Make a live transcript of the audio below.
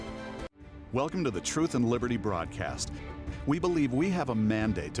Welcome to the Truth and Liberty broadcast. We believe we have a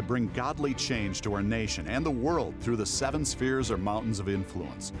mandate to bring godly change to our nation and the world through the 7 spheres or mountains of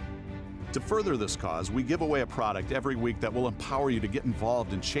influence. To further this cause, we give away a product every week that will empower you to get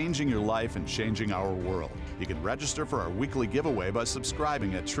involved in changing your life and changing our world. You can register for our weekly giveaway by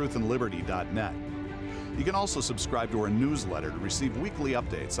subscribing at truthandliberty.net. You can also subscribe to our newsletter to receive weekly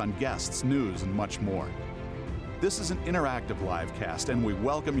updates on guests, news, and much more. This is an interactive live cast, and we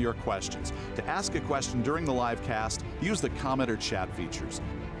welcome your questions. To ask a question during the live cast, use the comment or chat features.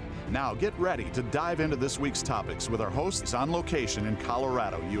 Now get ready to dive into this week's topics with our hosts on location in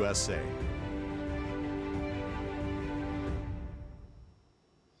Colorado, USA.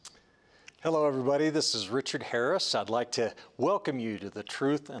 Hello everybody, this is Richard Harris. I'd like to welcome you to the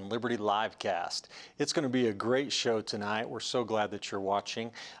Truth and Liberty Livecast. It's going to be a great show tonight. We're so glad that you're watching.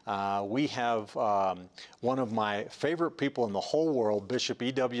 We have one of my favorite people in the whole world, Bishop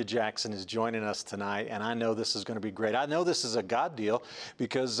E.W. Jackson, is joining us tonight, and I know this is going to be great. I know this is a God deal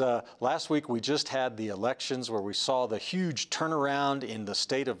because last week we just had the elections where we saw the huge turnaround in the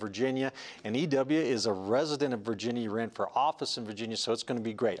state of Virginia, and E.W. is a resident of Virginia. He ran for office in Virginia, so it's going to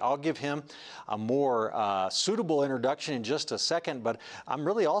be great. I'll give him a more suitable introduction in just a second, but I'm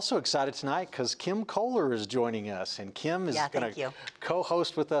really also excited tonight because Kim Kohler is joining us, and Kim is going to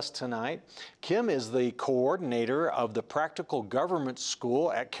co-host with us tonight. Kim is the coordinator of the Practical Government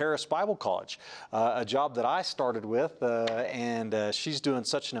School at Charis Bible College, a job that I started with, and she's doing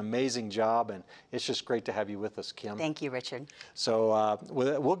such an amazing job, and it's just great to have you with us, Kim. Thank you, Richard. So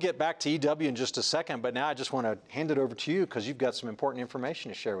we'll get back to EW in just a second, but now I just want to hand it over to you because you've got some important information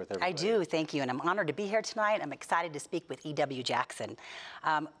to share with everybody. I do, thank you, and I'm honored to be here tonight. I'm excited to speak with E.W. Jackson.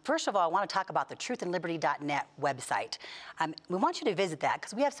 First of all, I want to talk about the truthandliberty.net website. We want you to visit that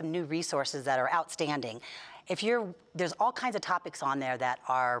because we have some new resources that are outstanding. There's all kinds of topics on there that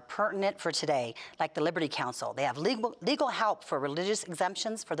are pertinent for today, like the Liberty Council. They have legal help for religious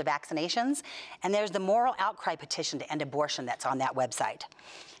exemptions for the vaccinations, and there's the moral outcry petition to end abortion that's on that website.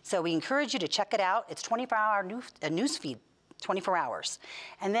 So we encourage you to check it out. It's 24-hour news feed, 24 hours.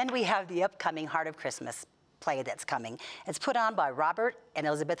 And then we have the upcoming Heart of Christmas play that's coming. It's put on by Robert and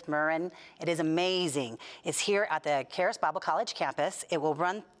Elizabeth Murrin. It is amazing. It's here at the Charis Bible College campus. It will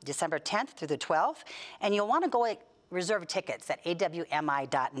run December 10th through the 12th, and you'll want to go reserve tickets at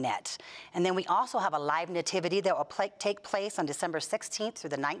awmi.net. And then we also have a live nativity that will take place on December 16th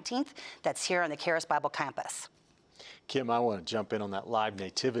through the 19th. That's here on the Charis Bible campus. Kim, I want to jump in on that live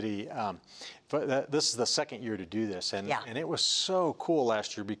nativity. This is the second year to do this, and it was so cool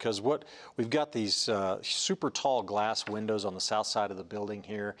last year because we've got these super tall glass windows on the south side of the building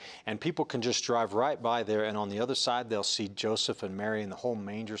here, and people can just drive right by there, and on the other side they'll see Joseph and Mary and the whole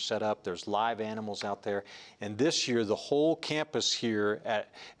manger set up. There's live animals out there, and this year the whole campus here at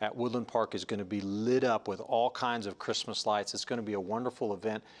Woodland Park is going to be lit up with all kinds of Christmas lights. It's going to be a wonderful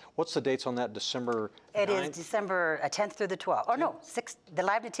event. What's the dates on that? December 9th? It is December 10th through the 12th. Oh no, the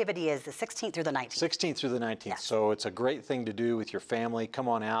live nativity is the 16th through the 19th. 16th through the 19th. Yes. So it's a great thing to do with your family. Come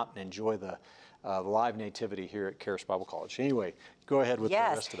on out and enjoy the live nativity here at Charis Bible College. Anyway, go ahead with the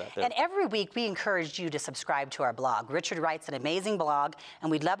rest of that there. And every week we encourage you to subscribe to our blog. Richard writes an amazing blog, and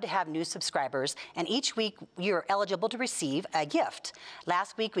we'd love to have new subscribers. And each week you're eligible to receive a gift.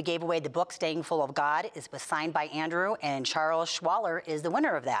 Last week we gave away the book Staying Full of God. It was signed by Andrew, and Charles Schwaller is the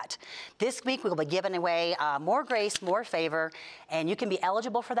winner of that. This week we'll be giving away More Grace, More Favor, and you can be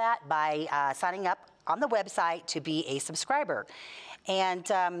eligible for that by signing up on the website to be a subscriber.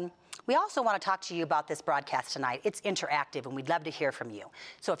 And we also want to talk to you about this broadcast tonight. It's interactive, and we'd love to hear from you.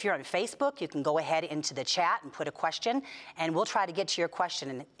 So if you're on Facebook, you can go ahead into the chat and put a question, and we'll try to get to your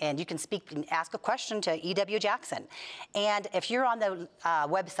question, and you can speak and ask a question to E.W. Jackson. And if you're on the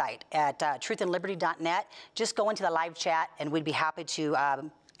website at truthandliberty.net, just go into the live chat, and we'd be happy to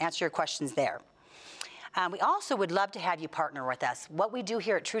answer your questions there. We also would love to have you partner with us. What we do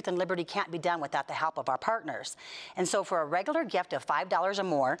here at Truth and Liberty can't be done without the help of our partners. And so for a regular gift of $5 or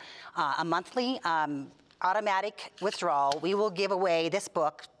more, a monthly automatic withdrawal, we will give away this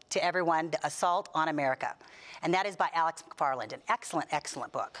book to everyone, The Assault on America. And that is by Alex McFarland, an excellent,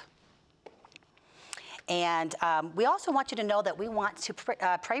 excellent book. And we also want you to know that we want to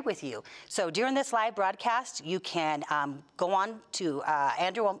pray with you. So during this live broadcast, you can go on to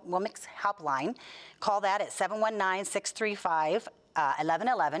Andrew Womack's helpline. Call that at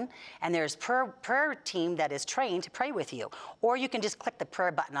 719-635-1111, and there's prayer team that is trained to pray with you. Or you can just click the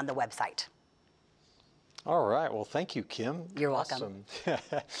prayer button on the website. All right. Well, thank you, Kim. You're welcome.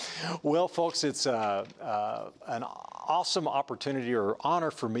 Awesome. Well, folks, it's an awesome opportunity or honor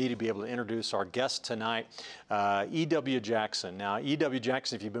for me to be able to introduce our guest tonight, E.W. Jackson. Now, E.W.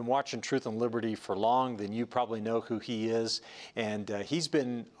 Jackson, if you've been watching Truth and Liberty for long, then you probably know who he is. And he's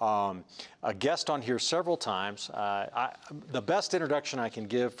been a guest on here several times. The best introduction I can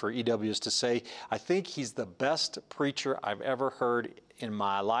give for E.W. is to say, I think he's the best preacher I've ever heard in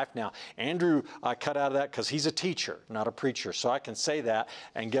my life. Now, Andrew cut out of that because he's a teacher, not a preacher, so I can say that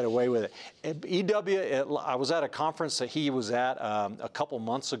and get away with it. E.W., I was at a conference that he was at a couple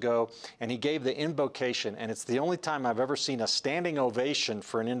months ago, and he gave the invocation, and it's the only time I've ever seen a standing ovation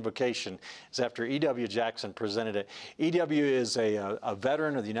for an invocation is after E.W. Jackson presented it. E.W. is a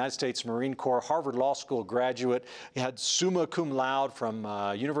veteran of the United States Marine Corps, Harvard Law School graduate. He had summa cum laude from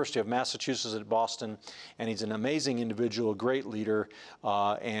University of Massachusetts at Boston, and he's an amazing individual, a great leader.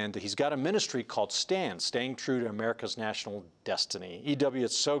 And he's got a ministry called STAND, Staying True to America's National Destiny. E.W.,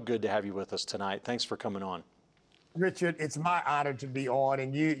 it's so good to have you with us tonight. Thanks for coming on. Richard, it's my honor to be on,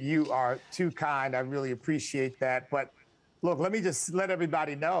 and you are too kind. I really appreciate that. But look, let me just let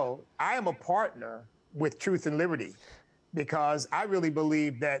everybody know, I am a partner with Truth and Liberty because I really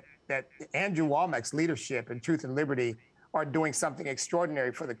believe that Andrew Wommack's leadership and Truth and Liberty are doing something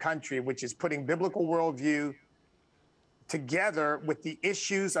extraordinary for the country, which is putting biblical worldview together with the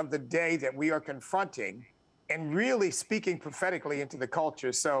issues of the day that we are confronting and really speaking prophetically into the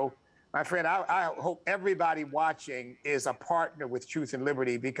culture. So, my friend, I hope everybody watching is a partner with Truth and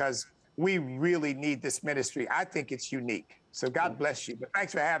Liberty because we really need this ministry. I think it's unique. So God bless you. But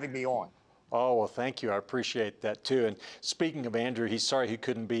thanks for having me on. Oh, well, thank you. I appreciate that, too. And speaking of Andrew, he's sorry he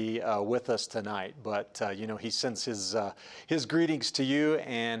couldn't be with us tonight, but, you know, he sends his greetings to you.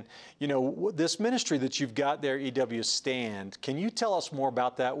 And, you know, this ministry that you've got there, E.W. Stand, can you tell us more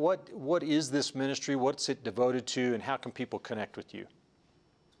about that? What is this ministry? What's it devoted to? And how can people connect with you?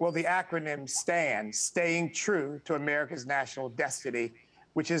 Well, the acronym STAND, Staying True to America's National Destiny,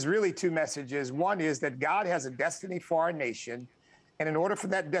 which is really two messages. One is that God has a destiny for our nation. And in order for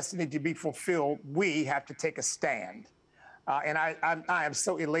that destiny to be fulfilled, we have to take a stand. And I am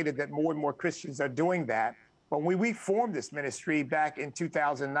so elated that more and more Christians are doing that. But when we formed this ministry back in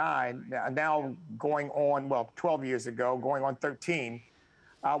 2009, now going on, well, 12 years ago, going on 13,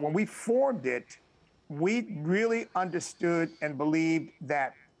 when we formed it, we really understood and believed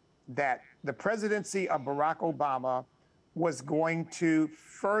that the presidency of Barack Obama was going to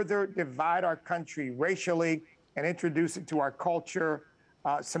further divide our country racially and introduce it to our culture,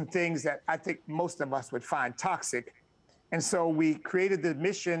 some things that I think most of us would find toxic. And so we created the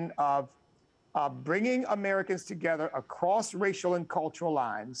mission of bringing Americans together across racial and cultural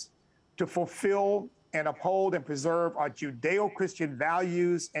lines to fulfill and uphold and preserve our Judeo-Christian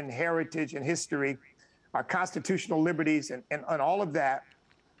values and heritage and history, our constitutional liberties and all of that.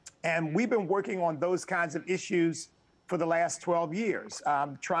 And we've been working on those kinds of issues for the last 12 years,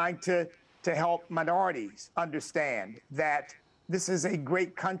 trying to help minorities understand that this is a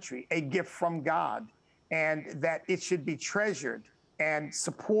great country, a gift from God, and that it should be treasured and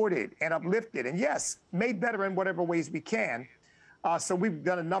supported and uplifted, and yes, made better in whatever ways we can. So we've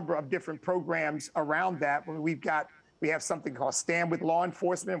done a number of different programs around that. We have something called Stand with Law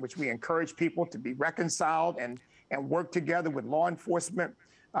Enforcement, which we encourage people to be reconciled and work together with law enforcement.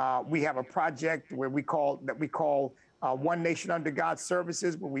 We have a project where we call One Nation Under God's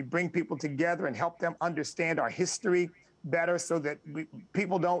Services, where we bring people together and help them understand our history better so that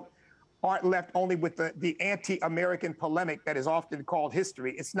people aren't left only with the anti-American polemic that is often called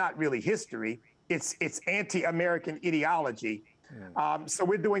history. It's not really history. It's anti-American ideology. So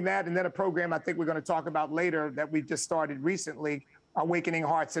we're doing that. And then a program I think we're going to talk about later that we just started recently, Awakening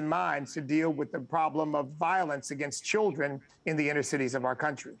Hearts and Minds, to deal with the problem of violence against children in the inner cities of our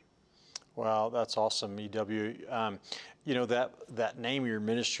country. Well, that's awesome, E.W. You know, that name of your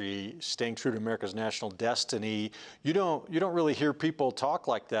ministry, Staying True to America's National Destiny, you don't really hear people talk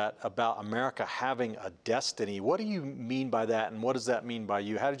like that about America having a destiny. What do you mean by that, and what does that mean by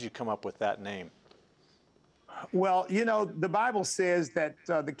you? How did you come up with that name? Well, you know, the Bible says that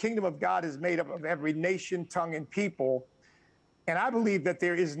the kingdom of God is made up of every nation, tongue, and people. And I believe that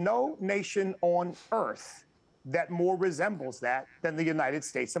there is no nation on earth that more resembles that than the United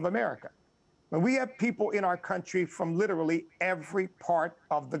States of America. When we have people in our country from literally every part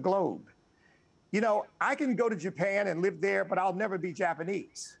of the globe. You know, I can go to Japan and live there, but I'll never be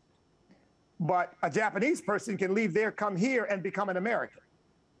Japanese. But a Japanese person can leave there, come here, and become an American.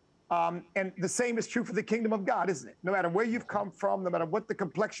 And the same is true for the kingdom of God, isn't it? No matter where you've come from, no matter what the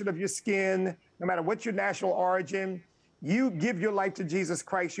complexion of your skin, no matter what your national origin, you give your life to Jesus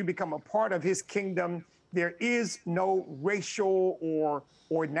Christ, you become a part of his kingdom, there is no racial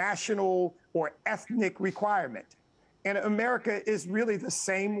or national or ethnic requirement. And America is really the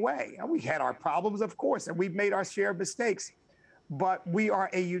same way. And we had our problems, of course, and we've made our share of mistakes, but we are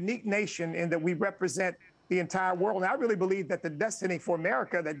a unique nation in that we represent the entire world. And I really believe that the destiny for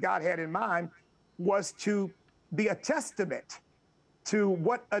America that God had in mind was to be a testament to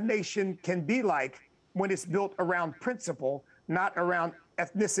what a nation can be like when it's built around principle, not around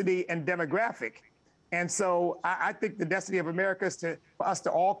ethnicity and demographic. And so I think the destiny of America is for us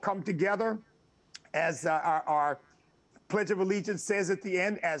to all come together, as our Pledge of Allegiance says at the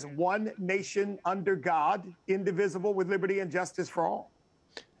end, as one nation under God, indivisible, with liberty and justice for all.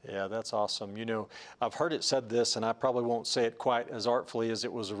 Yeah, that's awesome. You know, I've heard it said this, and I probably won't say it quite as artfully as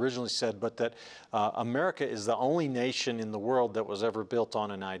it was originally said, but that America is the only nation in the world that was ever built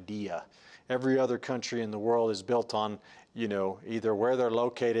on an idea. Every other country in the world is built on, you know, either where they're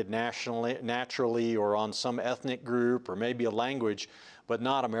located naturally or on some ethnic group or maybe a language, but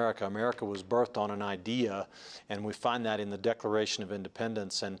not America. America was birthed on an idea, and we find that in the Declaration of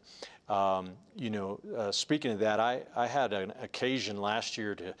Independence. And you know, speaking of that, I had an occasion last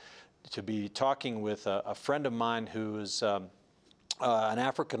year to be talking with a friend of mine who is an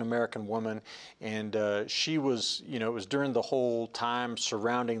African-American woman, and she was, you know, it was during the whole time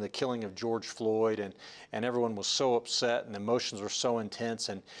surrounding the killing of George Floyd, and everyone was so upset and emotions were so intense,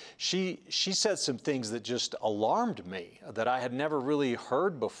 and she said some things that just alarmed me that I had never really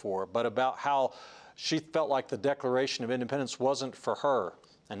heard before, but about how she felt like the Declaration of Independence wasn't for her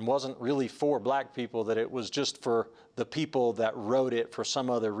and wasn't really for black people, that it was just for the people that wrote it for some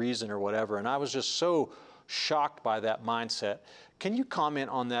other reason or whatever. And I was just so shocked by that mindset. Can you comment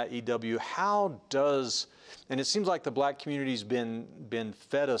on that, EW? How does, and it seems like the black community's been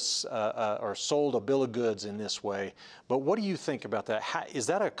fed us or sold a bill of goods in this way, but what do you think about that? Is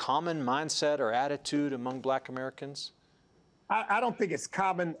that a common mindset or attitude among black Americans? I don't think it's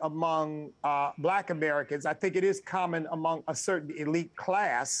common among black Americans. I think it is common among a certain elite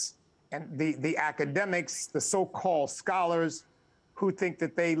class and the academics, the so-called scholars, who think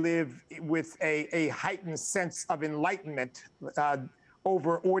that they live with a heightened sense of enlightenment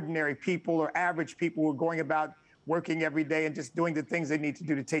over ordinary people or average people who are going about working every day and just doing the things they need to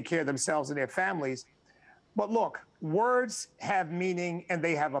do to take care of themselves and their families. But look, words have meaning and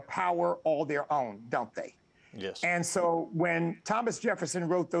they have a power all their own, don't they? Yes. And so when Thomas Jefferson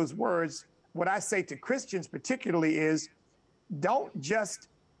wrote those words, what I say to Christians particularly is, don't just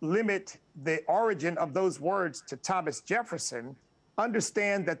limit the origin of those words to Thomas Jefferson.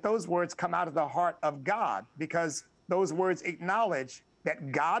 Understand that those words come out of the heart of God, because those words acknowledge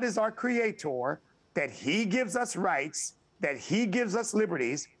that God is our creator, that he gives us rights, that he gives us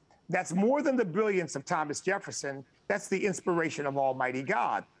liberties. That's more than the brilliance of Thomas Jefferson. That's the inspiration of Almighty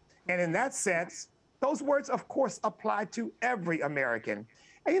God. And in that sense, those words, of course, apply to every American.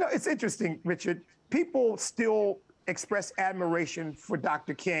 And, you know, it's interesting, Richard, people still express admiration for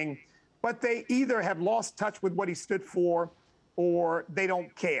Dr. King, but they either have lost touch with what he stood for or they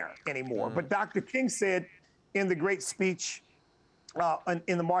don't care anymore. But Dr. King said in the great speech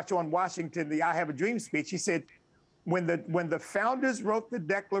in the March on Washington, the I Have a Dream speech, he said, when the founders wrote the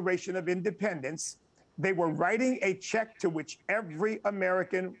Declaration of Independence, they were writing a check to which every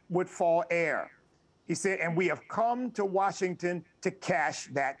American would fall heir. He said, and we have come to Washington to cash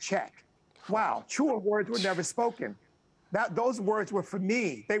that check. Wow, truer words were never spoken. Those words were for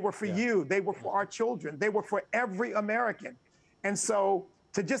me. They were for you. They were for our children. They were for every American. And so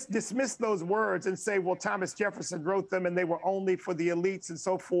to just dismiss those words and say, well, Thomas Jefferson wrote them and they were only for the elites and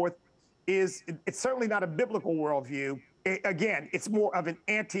so forth, it's certainly not a biblical worldview. Again, it's more of an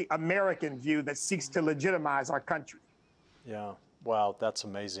anti-American view that seeks to legitimize our country. Yeah. Wow, that's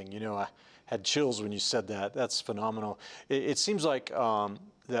amazing. You know, I had chills when you said that. That's phenomenal. It seems like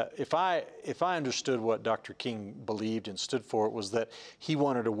that if I understood what Dr. King believed and stood for, it was that he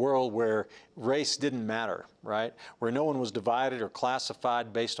wanted a world where race didn't matter, right? Where no one was divided or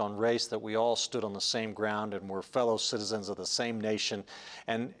classified based on race, that we all stood on the same ground and were fellow citizens of the same nation.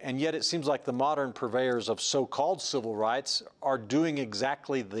 And yet it seems like the modern purveyors of so-called civil rights are doing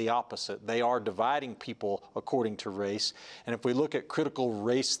exactly the opposite. They are dividing people according to race. And if we look at critical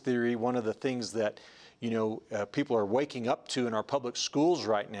race theory, one of the things that people are waking up to in our public schools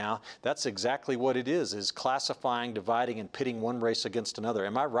right now, that's exactly what it is classifying, dividing, and pitting one race against another.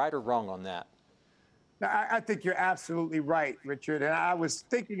 Am I right or wrong on that? No, I think you're absolutely right, Richard. And I was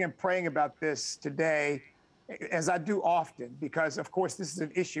thinking and praying about this today, as I do often, because, of course, this is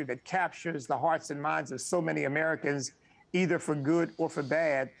an issue that captures the hearts and minds of so many Americans, either for good or for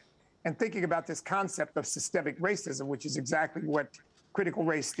bad. And thinking about this concept of systemic racism, which is exactly what critical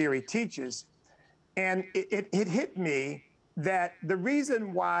race theory teaches. And it hit me that the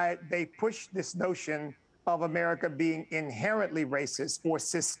reason why they push this notion of America being inherently racist or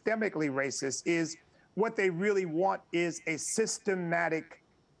systemically racist is what they really want is a systematic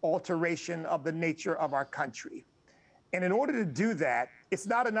alteration of the nature of our country. And in order to do that, it's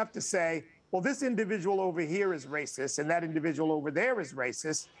not enough to say, well, this individual over here is racist and that individual over there is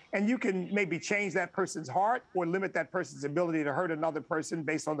racist. And you can maybe change that person's heart or limit that person's ability to hurt another person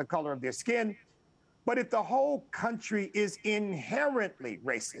based on the color of their skin. But if the whole country is inherently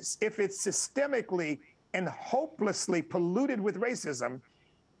racist, if it's systemically and hopelessly polluted with racism,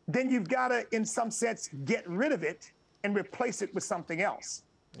 then you've got to, in some sense, get rid of it and replace it with something else.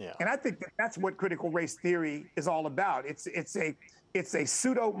 Yeah. And I think that that's what critical race theory is all about. It's a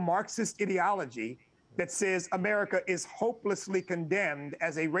pseudo-Marxist ideology that says America is hopelessly condemned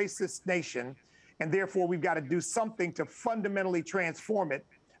as a racist nation, and therefore we've got to do something to fundamentally transform it.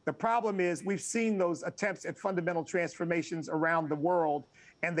 The problem is we've seen those attempts at fundamental transformations around the world,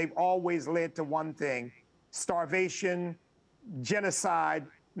 and they've always led to one thing: starvation, genocide,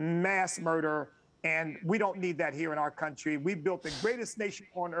 mass murder. And we don't need that here in our country. We built the greatest nation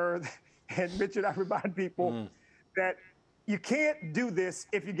on earth. And Richard, I remind people that you can't do this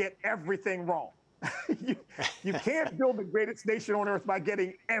if you get everything wrong. you can't build the greatest nation on earth by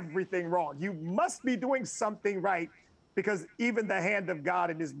getting everything wrong. You must be doing something right, because even the hand of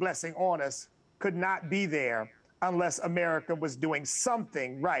God and his blessing on us could not be there unless America was doing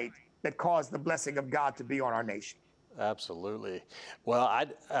something right that caused the blessing of God to be on our nation. Absolutely. Well,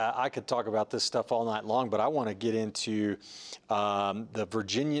 I could talk about this stuff all night long, but I want to get into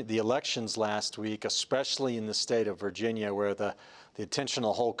the elections last week, especially in the state of Virginia, where the attention of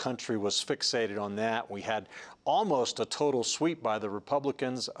the whole country was fixated on that. We had almost a total sweep by the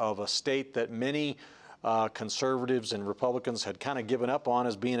Republicans of a state that many conservatives and Republicans had kind of given up on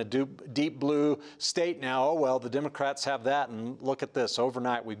as being a deep blue state now. Oh, well, the Democrats have that, and look at this.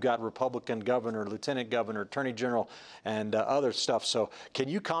 Overnight, we've got Republican governor, lieutenant governor, attorney general, and other stuff. So can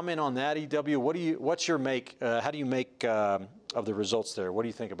you comment on that, EW? What's your how do you make of the results there? What do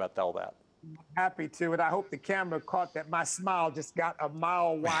you think about all that? Happy to, and I hope the camera caught that my smile just got a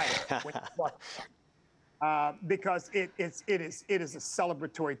mile wider because it is a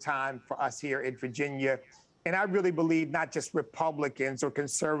celebratory time for us here in Virginia. And I really believe not just Republicans or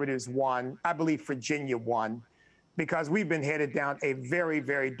conservatives won. I believe Virginia won, because we've been headed down a very,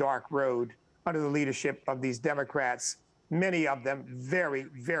 very dark road under the leadership of these Democrats, many of them very,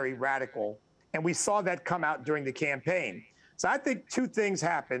 very radical. And we saw that come out during the campaign. So I think two things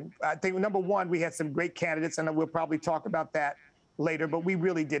happened. I think, number one, we had some great candidates, and we'll probably talk about that later, but we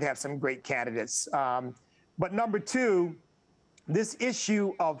really did have some great candidates. But number two, this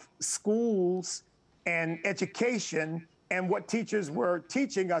issue of schools and education and what teachers were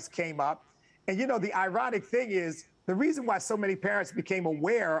teaching us came up. And, you know, the ironic thing is the reason why so many parents became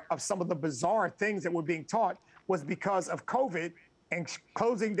aware of some of the bizarre things that were being taught was because of COVID and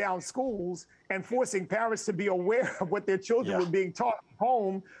closing down schools and forcing parents to be aware of what their children were being taught at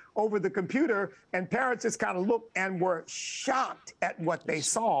home over the computer. And parents just kind of looked and were shocked at what they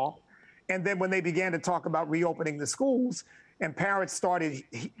saw. And then when they began to talk about reopening the schools, and parents started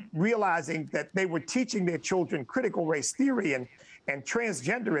realizing that they were teaching their children critical race theory and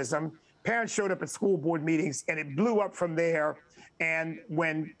transgenderism, parents showed up at school board meetings, and it blew up from there. And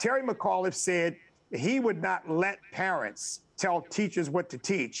when Terry McAuliffe said he would not let parents tell teachers what to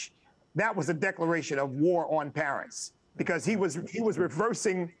teach, that was a declaration of war on parents, because he was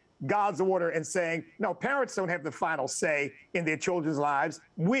reversing God's order and saying, no, parents don't have the final say in their children's lives.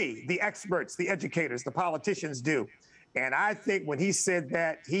 We, the experts, the educators, the politicians do. And I think when he said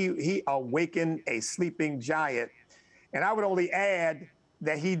that, he awakened a sleeping giant. And I would only add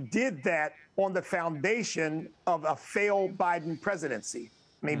that he did that on the foundation of a failed Biden presidency.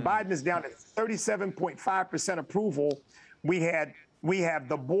 I mean, Biden is down at 37.5% approval. We have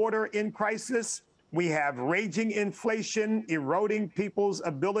the border in crisis. We have raging inflation, eroding people's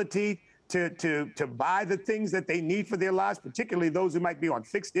ability to buy the things that they need for their lives, particularly those who might be on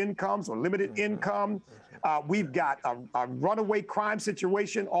fixed incomes or limited income. We've got a runaway crime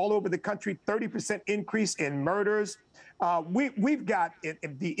situation all over the country, 30% increase in murders. We've got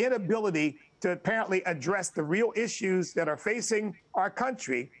the inability to apparently address the real issues that are facing our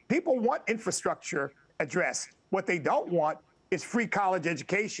country. People want infrastructure addressed. What they don't want is free college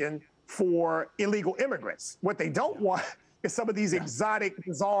education for illegal immigrants. What they don't want is some of these exotic,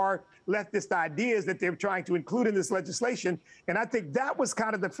 bizarre leftist ideas that they're trying to include in this legislation. And I think that was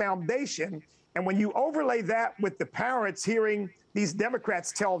kind of the foundation. And when you overlay that with the parents hearing these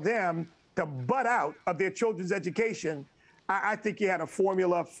Democrats tell them to butt out of their children's education, I think you had a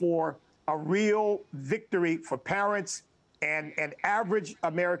formula for a real victory for parents and average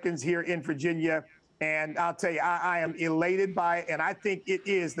Americans here in Virginia. And I'll tell you, I am elated by it. And I think it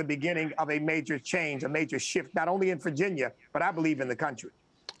is the beginning of a major change, a major shift, not only in Virginia, but I believe in the country.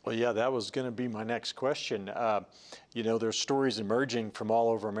 Well, yeah, that was going to be my next question. You know, there's stories emerging from all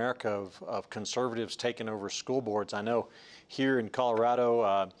over America of conservatives taking over school boards. I know here in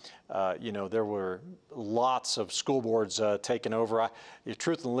Colorado, you know, there were lots of school boards taken over.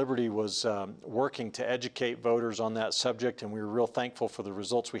 Truth and Liberty was working to educate voters on that subject, and we were real thankful for the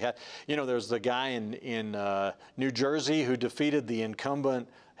results we had. You know, there's the guy in New Jersey who defeated the incumbent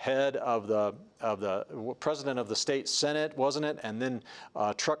head of the president of the state Senate, wasn't it? And then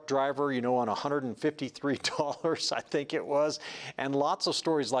truck driver, you know, on $153, I think it was, and lots of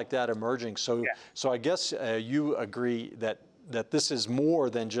stories like that emerging. So, yeah. So I guess you agree that this is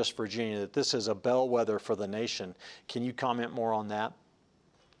more than just Virginia, that this is a bellwether for the nation. Can you comment more on that?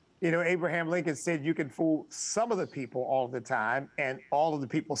 You know, Abraham Lincoln said you can fool some of the people all of the time and all of the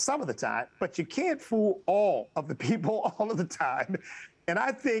people some of the time, but you can't fool all of the people all of the time. And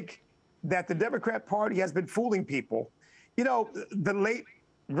I think that the Democrat Party has been fooling people. You know, the late,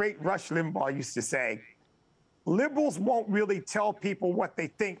 great Rush Limbaugh used to say, liberals won't really tell people what they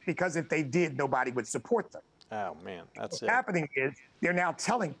think because if they did, nobody would support them. Oh, man, that's What's it. happening is they're now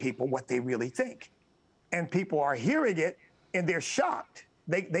telling people what they really think. And people are hearing it and they're shocked.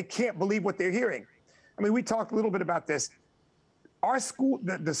 They can't believe what they're hearing. I mean, we talked a little bit about this. Our school,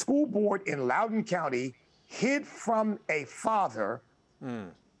 the school board in Loudoun County hid from a father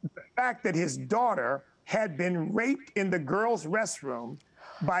the fact that his daughter had been raped in the girls' restroom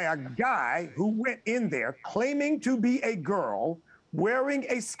by a guy who went in there claiming to be a girl, wearing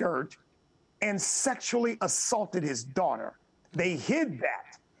a skirt, and sexually assaulted his daughter. They hid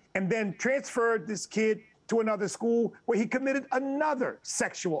that and then transferred this kid to another school where he committed another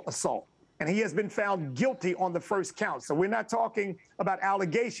sexual assault. And he has been found guilty on the first count. So we're not talking about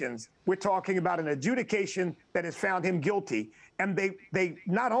allegations. We're talking about an adjudication that has found him guilty. And they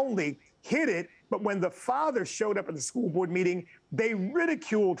not only hid it, but when the father showed up at the school board meeting, they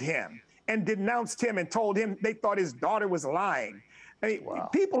ridiculed him and denounced him and told him they thought his daughter was lying. I mean, wow.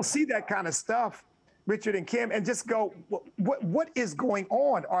 People see that kind of stuff, Richard and Kim, and just go, what is going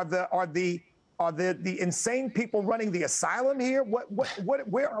on? Are the insane people running the asylum here?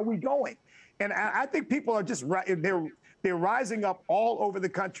 Where are we going? And I think people are just they're rising up all over the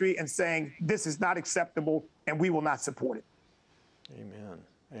country and saying this is not acceptable and we will not support it. Amen.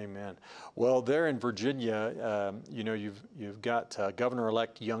 Amen. Well, there in Virginia, you know, you've got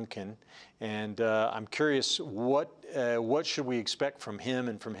Governor-elect Youngkin, and I'm curious what should we expect from him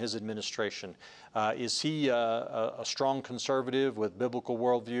and from his administration? Is he a strong conservative with biblical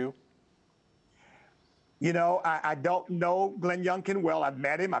worldview? You know, I don't know Glenn Youngkin well. I've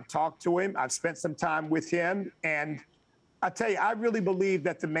met him. I've talked to him. I've spent some time with him. And I tell you, I really believe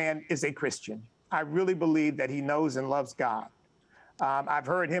that the man is a Christian. I really believe that he knows and loves God. I've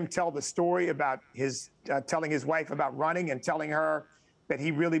heard him tell the story about telling his wife about running and telling her that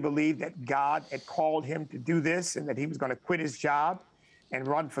he really believed that God had called him to do this and that he was going to quit his job and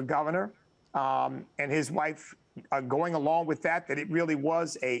run for governor. And his wife going along with that it really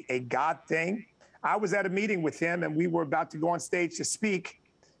was a God thing. I was at a meeting with him and we were about to go on stage to speak.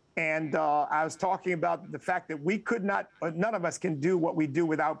 And I was talking about the fact that we could not, none of us can do what we do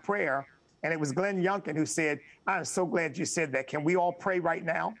without prayer. And it was Glenn Youngkin who said, I'm so glad you said that. Can we all pray right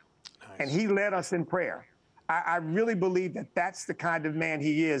now? Nice. And he led us in prayer. I really believe that that's the kind of man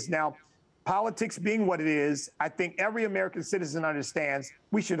he is. Now, politics being what it is, I think every American citizen understands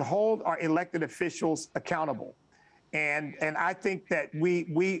we should hold our elected officials accountable. And I think that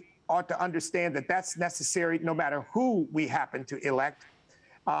we ought to understand that that's necessary no matter who we happen to elect.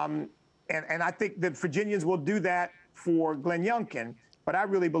 And I think that Virginians will do that for Glenn Youngkin. But I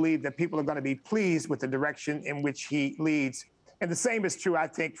really believe that people are going to be pleased with the direction in which he leads. And the same is true, I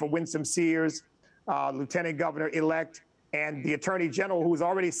think, for Winsome Sears, Lieutenant Governor-elect, and the Attorney General, who's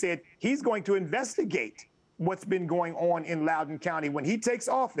already said he's going to investigate what's been going on in Loudoun County. When he takes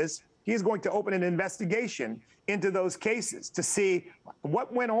office, he's going to open an investigation into those cases to see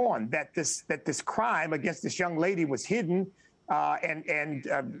what went on, that this crime against this young lady was hidden, and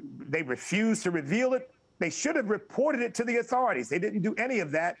they refused to reveal it. They should have reported it to the authorities. They didn't do any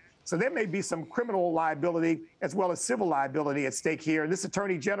of that. So there may be some criminal liability as well as civil liability at stake here. And this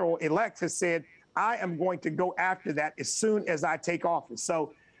Attorney General-elect has said, I am going to go after that as soon as I take office.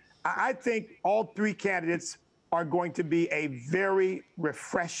 So I think all three candidates are going to be a very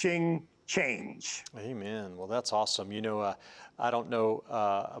refreshing change. Amen. Well, that's awesome. You know, I don't know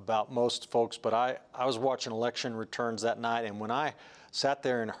about most folks, but I was watching election returns that night, and when I sat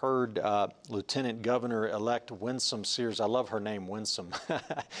there and heard Lieutenant Governor-elect Winsome Sears. I love her name, Winsome.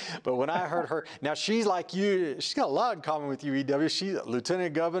 But when I heard her, now she's like you, she's got a lot in common with you, EW. She's a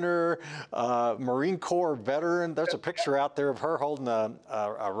Lieutenant Governor, Marine Corps veteran. There's a picture out there of her holding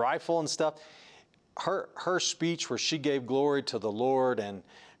a rifle and stuff. Her speech where she gave glory to the Lord,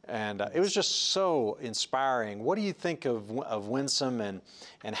 and it was just so inspiring. What do you think of Winsome, and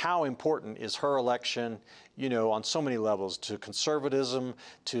how important is her election, you know, on so many levels, to conservatism,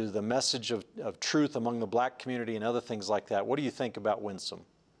 to the message of truth among the black community and other things like that? What do you think about Winsome?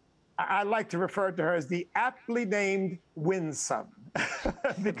 I like to refer to her as the aptly named Winsome.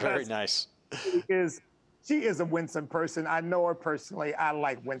 Very nice. She is a winsome person. I know her personally. I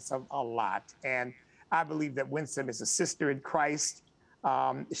like Winsome a lot. And I believe that Winsome is a sister in Christ.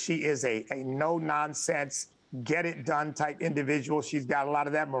 She is a no-nonsense, get-it-done type individual. She's got a lot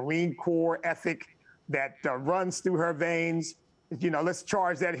of that Marine Corps ethic that runs through her veins. You know, let's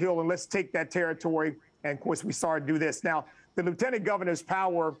charge that hill and let's take that territory. And, of course, we saw her do this. Now, the lieutenant governor's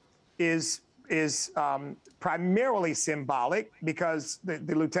power is primarily symbolic, because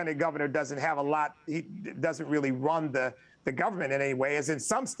the lieutenant governor doesn't have a lot. He doesn't really run the government in any way, as in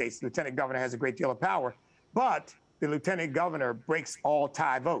some states, the lieutenant governor has a great deal of power. But the lieutenant governor breaks all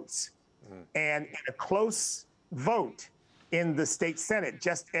tie votes. And in a close vote in the state Senate,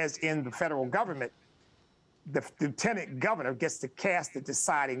 just as in the federal government, the lieutenant governor gets to cast the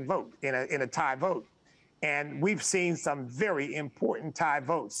deciding vote in a tie vote. And we've seen some very important tie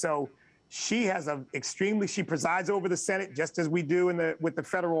votes. So she has she presides over the Senate, just as we do in the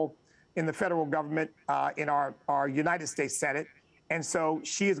federal government, in our United States Senate. And so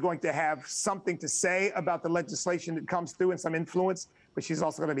she is going to have something to say about the legislation that comes through and some influence, but she's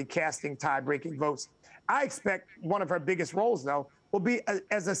also going to be casting tie-breaking votes. I expect one of her biggest roles, though, will be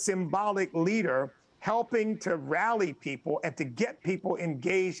as a symbolic leader, helping to rally people and to get people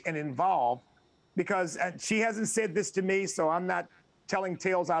engaged and involved, because she hasn't said this to me, so I'm not telling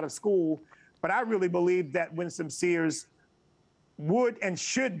tales out of school, but I really believe that Winsome Sears would and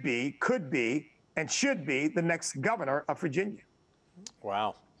should be, could be, and should be the next governor of Virginia.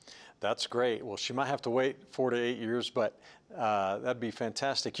 Wow, that's great. Well, she might have to wait 4 to 8 years, but that'd be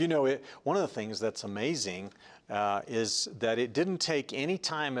fantastic. You know, one of the things that's amazing is that it didn't take any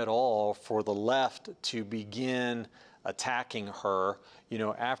time at all for the left to begin attacking her, you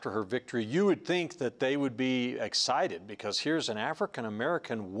know, after her victory. You would think that they would be excited, because here's an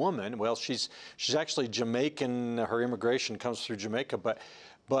African-American woman. Well, she's actually Jamaican. Her immigration comes through Jamaica,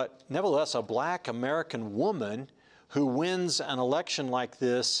 but nevertheless, a black American woman who wins an election like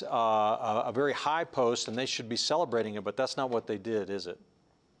this, a very high post, and they should be celebrating it, but that's not what they did, is it?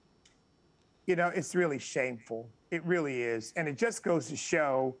 You know, it's really shameful. It really is. And it just goes to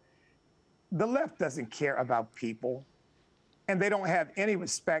show the left doesn't care about people, and they don't have any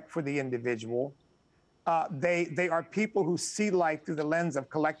respect for the individual. They are people who see life through the lens of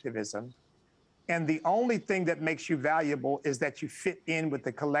collectivism. And the only thing that makes you valuable is that you fit in with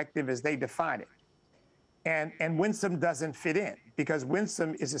the collective as they define it. And Winsome doesn't fit in, because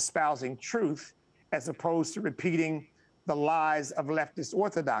Winsome is espousing truth as opposed to repeating the lies of leftist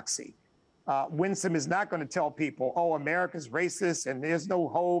orthodoxy. Winsome is not going to tell people, oh, America's racist and there's no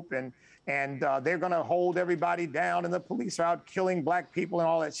hope, and they're going to hold everybody down and the police are out killing black people and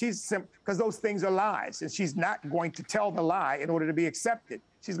all that. Because those things are lies, and she's not going to tell the lie in order to be accepted.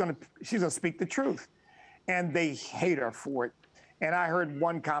 She's going to speak the truth, and they hate her for it. And I heard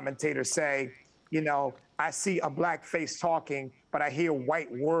one commentator say, you know, I see a black face talking, but I hear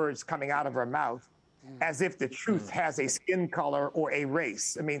white words coming out of her mouth, as if the truth has a skin color or a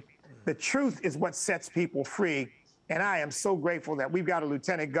race. I mean, the truth is what sets people free. And I am so grateful that we've got a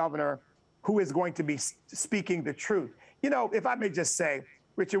lieutenant governor who is going to be speaking the truth. You know, if I may just say,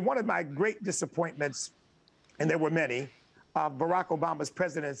 Richard, one of my great disappointments, and there were many, of Barack Obama's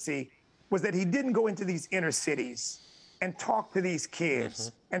presidency, was that he didn't go into these inner cities and talk to these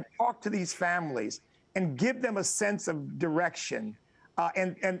kids and talk to these families and give them a sense of direction,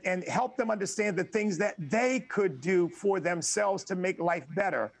 and help them understand the things that they could do for themselves to make life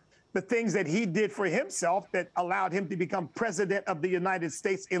better. The things that he did for himself that allowed him to become president of the United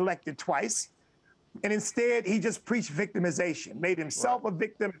States, elected twice. And instead, he just preached victimization, made himself a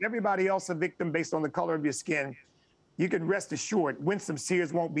victim, everybody else a victim based on the color of your skin. You can rest assured, Winsome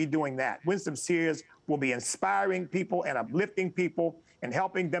Sears won't be doing that. Winsome Sears will be inspiring people and uplifting people and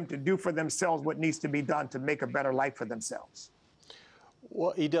helping them to do for themselves what needs to be done to make a better life for themselves.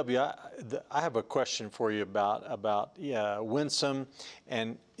 Well, EW, I have a question for you about Winsome,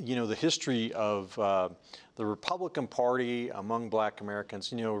 and you know, the history of the Republican Party among Black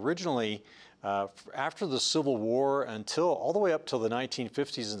Americans. You know, originally After the Civil War until all the way up till the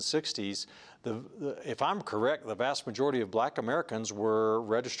 1950s and 60s, if I'm correct, the vast majority of black Americans were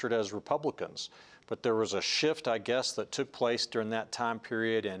registered as Republicans. But there was a shift, I guess, that took place during that time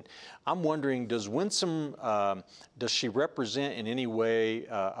period. And I'm wondering, does Winsome, does she represent in any way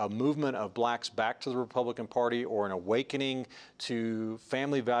a movement of blacks back to the Republican Party, or an awakening to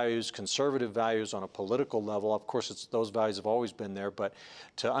family values, conservative values on a political level? Of course, those values have always been there, but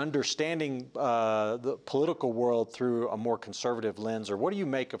to understanding the political world through a more conservative lens, or what do you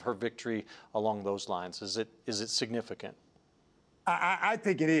make of her victory along those lines? Is it significant? I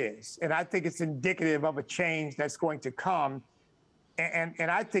think it is, and I think it's indicative of a change that's going to come, and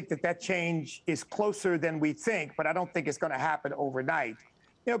I think that change is closer than we think, but I don't think it's going to happen overnight.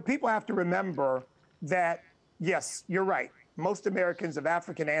 You know, people have to remember that, yes, you're right, most Americans of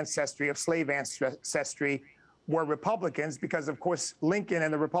African ancestry, of slave ancestry, were Republicans because, of course, Lincoln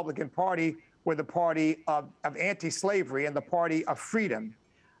and the Republican Party were the party of anti-slavery and the party of freedom,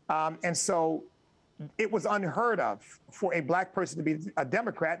 and so it was unheard of for a black person to be a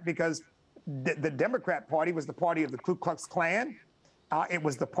Democrat, because the Democrat Party was the party of the Ku Klux Klan. It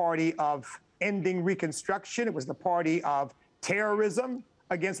was the party of ending Reconstruction. It was the party of terrorism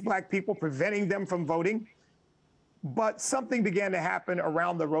against black people, preventing them from voting. But something began to happen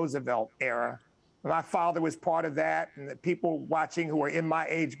around the Roosevelt era. My father was part of that, and the people watching who are in my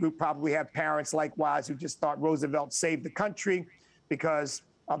age group probably have parents likewise who just thought Roosevelt saved the country because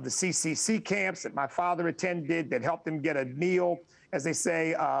of the CCC camps that my father attended that helped him get a meal, as they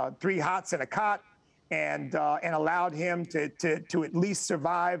say, 3 hots and a cot, and allowed him to at least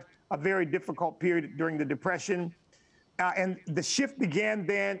survive a very difficult period during the Depression. And the shift began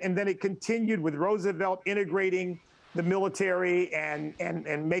then, and then it continued with Roosevelt integrating the military and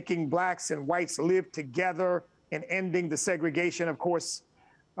making blacks and whites live together and ending the segregation. Of course,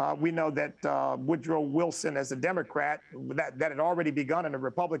 we know that Woodrow Wilson, as a Democrat, that had already begun in the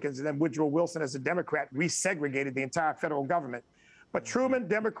Republicans, and then Woodrow Wilson, as a Democrat, resegregated the entire federal government. But Truman,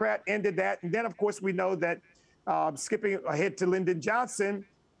 Democrat, ended that. And then, of course, we know that, skipping ahead to Lyndon Johnson,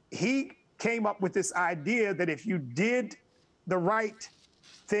 he came up with this idea that if you did the right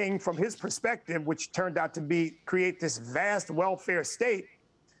thing from his perspective, which turned out to be create this vast welfare state,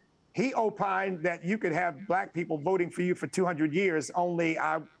 he opined that you could have black people voting for you for 200 years, only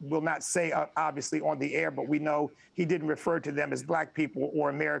I will not say obviously on the air, but we know he didn't refer to them as black people or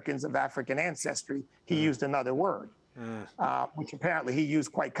Americans of African ancestry. He used another word, which apparently he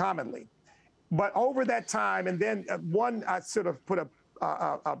used quite commonly. But over that time, and then I sort of put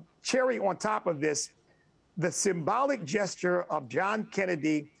a cherry on top of this, the symbolic gesture of John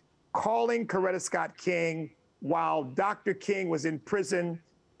Kennedy calling Coretta Scott King while Dr. King was in prison,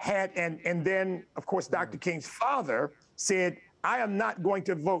 and then, of course, Dr. King's father said, I am not going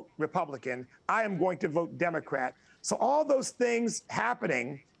to vote Republican. I am going to vote Democrat. So all those things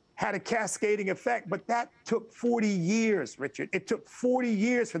happening had a cascading effect, but that took 40 years, Richard. It took 40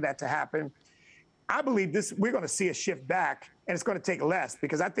 years for that to happen. I believe we're going to see a shift back, and it's going to take less,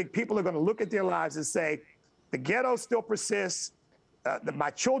 because I think people are going to look at their lives and say, the ghetto still persists.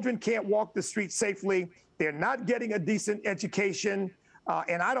 My children can't walk the streets safely. They're not getting a decent education.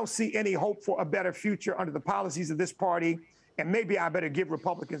 And I don't see any hope for a better future under the policies of this party. And maybe I better give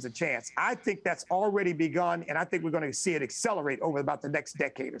Republicans a chance. I think that's already begun, and I think we're going to see it accelerate over about the next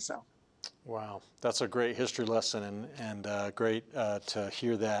decade or so. Wow, that's a great history lesson, and great to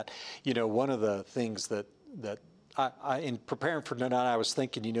hear that. You know, one of the things that I in preparing for tonight, I was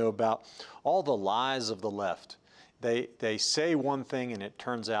thinking, you know, about all the lies of the left. They say one thing and it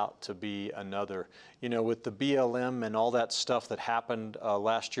turns out to be another. You know, with the BLM and all that stuff that happened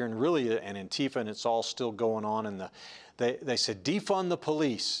last year, and really, and Antifa, and it's all still going on. And they said defund the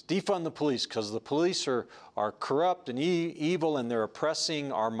police, because the police are corrupt and evil, and they're oppressing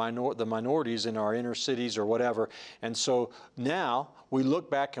the minorities in our inner cities or whatever. And so now we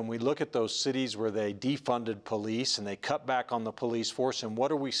look back and we look at those cities where they defunded police and they cut back on the police force, and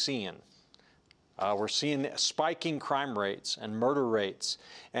what are we seeing? We're seeing spiking crime rates and murder rates,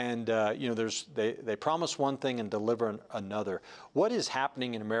 and you know, they promise one thing and deliver another. What is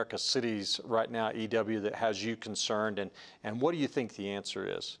happening in America's cities right now, EW, that has you concerned, and what do you think the answer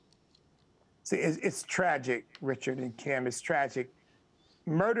is? See, it's tragic, Richard and Kim. It's tragic.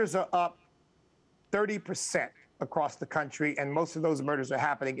 Murders are up 30% across the country, and most of those murders are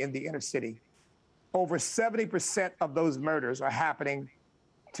happening in the inner city. Over 70% of those murders are happening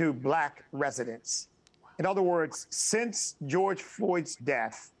to black residents. In other words, since George Floyd's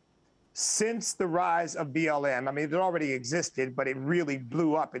death, since the rise of BLM, I mean, it already existed, but it really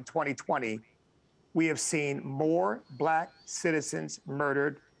blew up in 2020, we have seen more black citizens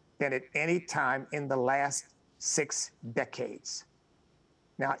murdered than at any time in the last 6 decades.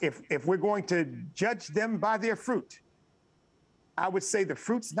 Now, if we're going to judge them by their fruit, I would say the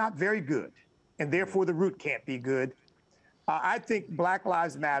fruit's not very good, and therefore the root can't be good. I think Black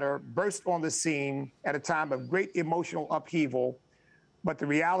Lives Matter burst on the scene at a time of great emotional upheaval, but the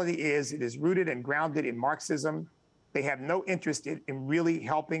reality is it is rooted and grounded in Marxism. They have no interest in really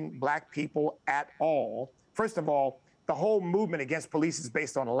helping Black people at all. First of all, the whole movement against police is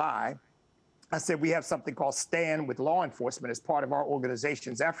based on a lie. I said we have something called Stand with Law Enforcement as part of our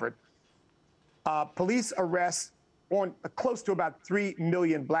organization's effort. Police arrest on close to about 3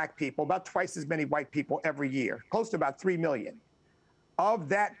 million Black people, about twice as many white people every year, close to about 3 million. Of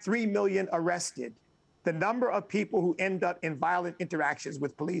that 3 million arrested, the number of people who end up in violent interactions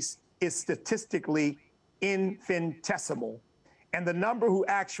with police is statistically infinitesimal. And the number who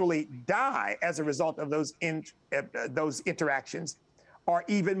actually die as a result of those interactions are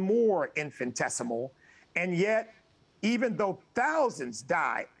even more infinitesimal. And yet, even though thousands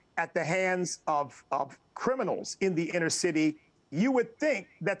die at the hands of criminals in the inner city, you would think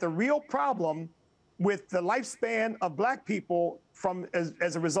that the real problem with the lifespan of Black people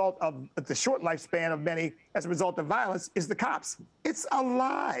as a result of the short lifespan of many as a result of violence is the cops. It's a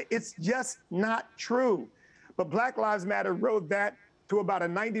lie. It's just not true. But Black Lives Matter rode that to about a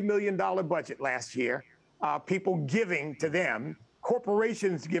 $90 million budget last year, people giving to them,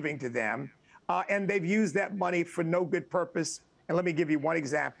 corporations giving to them, and they've used that money for no good purpose. And let me give you one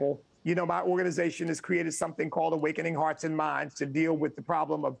example. You know, my organization has created something called Awakening Hearts and Minds to deal with the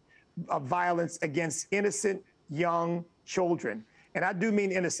problem of violence against innocent young children. And I do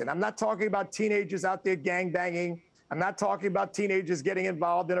mean innocent. I'm not talking about teenagers out there gangbanging. I'm not talking about teenagers getting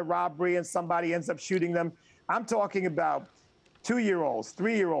involved in a robbery and somebody ends up shooting them. I'm talking about 2-year-olds,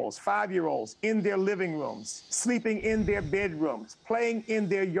 3-year-olds, 5-year-olds in their living rooms, sleeping in their bedrooms, playing in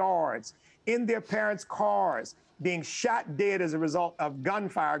their yards, in their parents' cars, being shot dead as a result of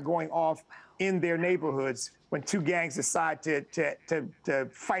gunfire going off in their neighborhoods when two gangs decide to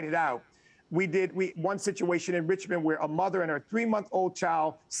fight it out. One situation in Richmond where a mother and her 3-month-old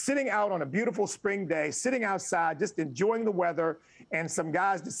child sitting out on a beautiful spring day, sitting outside, just enjoying the weather, and some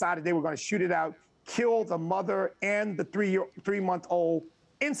guys decided they were going to shoot it out, kill the mother and the 3-month-old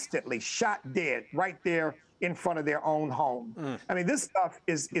instantly, shot dead right there in front of their own home. I mean, this stuff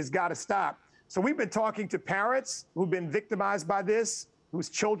is got to stop. So we've been talking to parents who've been victimized by this, whose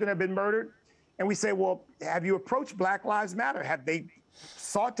children have been murdered. And we say, well, have you approached Black Lives Matter? Have they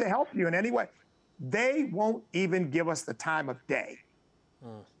sought to help you in any way? They won't even give us the time of day.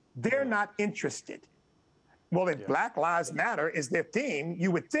 They're not interested. Well, if Black Lives Matter is their theme,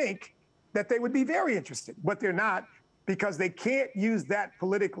 you would think that they would be very interested, but they're not, because they can't use that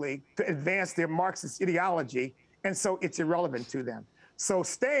politically to advance their Marxist ideology, and so it's irrelevant to them. So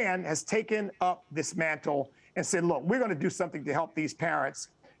Stan has taken up this mantle and said, look, we're going to do something to help these parents.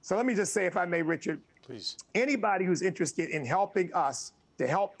 So let me just say, if I may, Richard, please, anybody who's interested in helping us to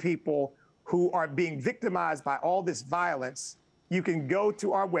help people who are being victimized by all this violence, you can go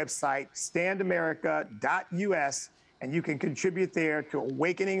to our website, standamerica.us, and you can contribute there to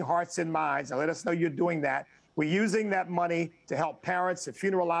Awakening Hearts and Minds, and let us know you're doing that. We're using that money to help parents to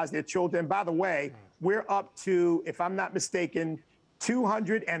funeralize their children. By the way, we're up to, if I'm not mistaken,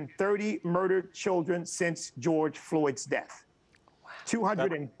 230 murdered children since George Floyd's death. Wow.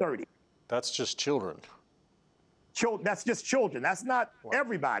 230. That's just children. That's just children. That's not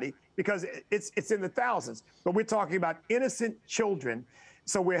everybody, because it's in the thousands. But we're talking about innocent children.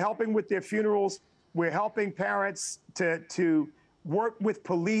 So we're helping with their funerals. We're helping parents to work with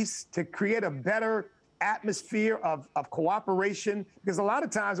police to create a better atmosphere of cooperation. Because a lot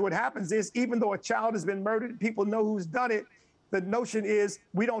of times what happens is, even though a child has been murdered, people know who's done it. The notion is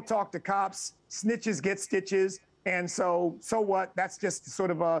we don't talk to cops, snitches get stitches, and so what? That's just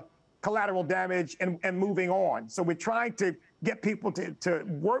sort of a collateral damage and moving on. So we're trying to get people to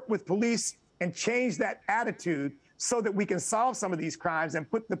work with police and change that attitude so that we can solve some of these crimes and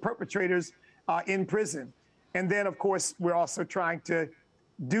put the perpetrators in prison. And then, of course, we're also trying to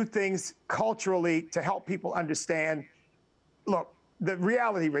do things culturally to help people understand. Look, the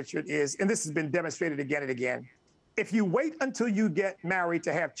reality, Richard, is, and this has been demonstrated again and again, if you wait until you get married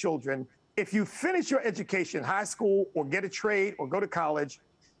to have children, if you finish your education, high school, or get a trade, or go to college,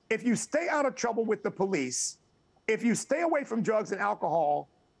 if you stay out of trouble with the police, if you stay away from drugs and alcohol,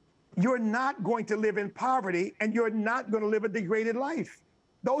 you're not going to live in poverty, and you're not going to live a degraded life.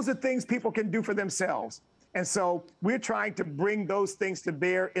 Those are things people can do for themselves. And so we're trying to bring those things to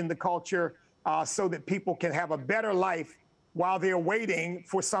bear in the culture so that people can have a better life while they're waiting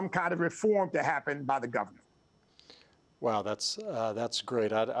for some kind of reform to happen by the government. Wow, that's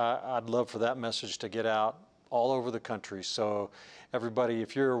great. I'd love for that message to get out all over the country. So everybody,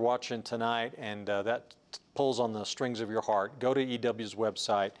 if you're watching tonight and that pulls on the strings of your heart, go to EW's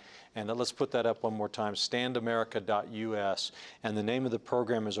website, and let's put that up one more time, standamerica.us. And the name of the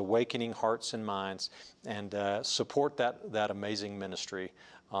program is Awakening Hearts and Minds, and support that amazing ministry.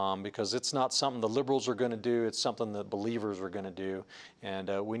 Because it's not something the liberals are going to do, it's something that believers are going to do. And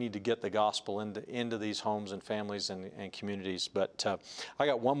we need to get the gospel into these homes and families and communities. But I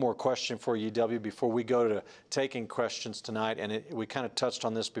got one more question for you, W, before we go to taking questions tonight. And we kind of touched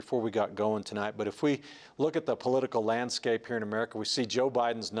on this before we got going tonight. But if we look at the political landscape here in America, we see Joe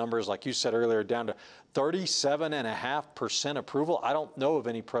Biden's numbers, like you said earlier, down to 37.5% approval. I don't know of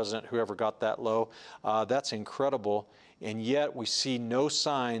any president who ever got that low. That's incredible. And yet we see no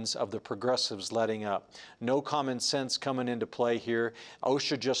signs of the progressives letting up. No common sense coming into play here.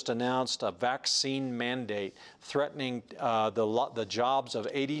 OSHA just announced a vaccine mandate threatening the jobs of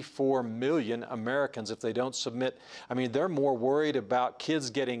 84 million Americans if they don't submit. I mean, they're more worried about kids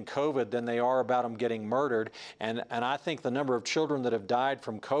getting COVID than they are about them getting murdered. And I think the number of children that have died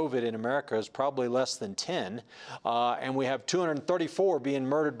from COVID in America is probably less than 10. And we have 234 being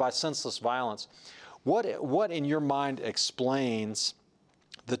murdered by senseless violence. What in your mind explains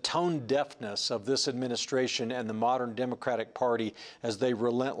the tone deafness of this administration and the modern Democratic Party as they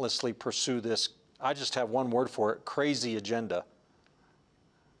relentlessly pursue this, I just have one word for it, crazy agenda?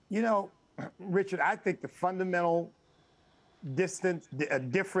 You know, Richard, I think the fundamental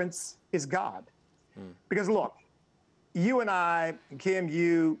difference is God. Because look, you and I, Kim,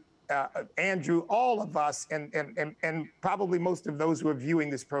 you, Andrew, all of us, and probably most of those who are viewing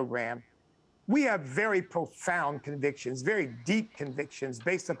this program, we have very profound convictions, very deep convictions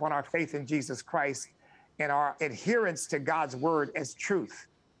based upon our faith in Jesus Christ and our adherence to God's word as truth.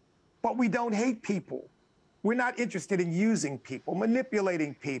 But we don't hate people. We're not interested in using people,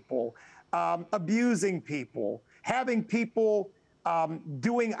 manipulating people, abusing people, having people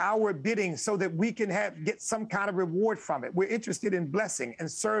doing our bidding so that we can get some kind of reward from it. We're interested in blessing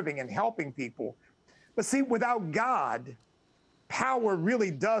and serving and helping people. But see, without God, power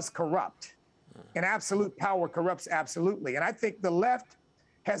really does corrupt. And absolute power corrupts absolutely. And I think the left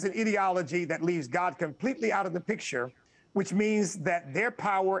has an ideology that leaves God completely out of the picture, which means that their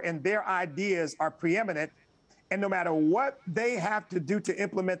power and their ideas are preeminent. And no matter what they have to do to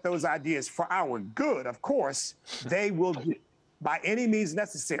implement those ideas for our good, of course, they will do by any means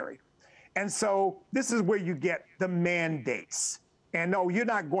necessary. And so this is where you get the mandates. And no, you're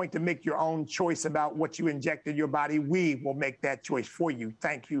not going to make your own choice about what you inject in your body. We will make that choice for you.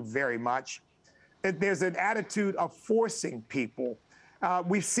 Thank you very much. There's an attitude of forcing people.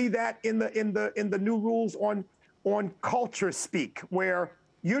 We see that in the new rules on culture speak, where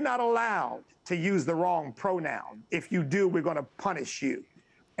you're not allowed to use the wrong pronoun. If you do, we're going to punish you.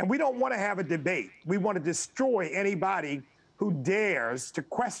 And we don't want to have a debate. We want to destroy anybody who dares to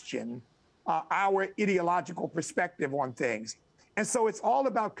question our ideological perspective on things. And so it's all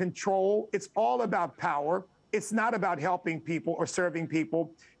about control. It's all about power. It's not about helping people or serving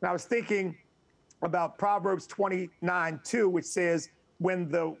people. And I was thinking about Proverbs 29:2, which says, when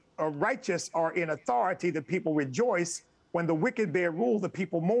the righteous are in authority, the people rejoice. When the wicked bear rule, the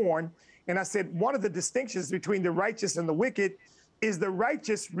people mourn. And I said, one of the distinctions between the righteous and the wicked is the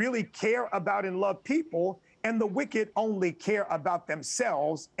righteous really care about and love people, and the wicked only care about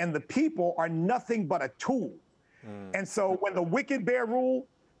themselves, and the people are nothing but a tool. And so when the wicked bear rule,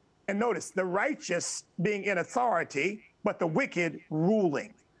 and notice the righteous being in authority, but the wicked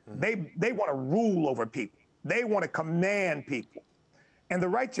ruling. They want to rule over people. They want to command people. And the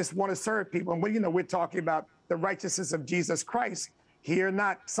righteous want to serve people. And we're talking about the righteousness of Jesus Christ here,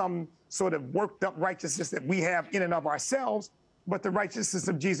 not some sort of worked up righteousness that we have in and of ourselves, but the righteousness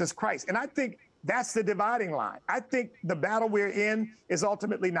of Jesus Christ. And I think that's the dividing line. I think the battle we're in is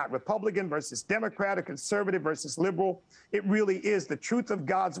ultimately not Republican versus Democrat or conservative versus liberal. It really is the truth of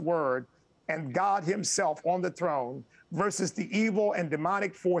God's word and God himself on the throne versus the evil and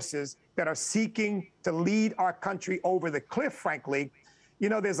demonic forces that are seeking to lead our country over the cliff, frankly.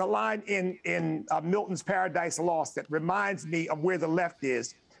 There's a line in Milton's Paradise Lost that reminds me of where the left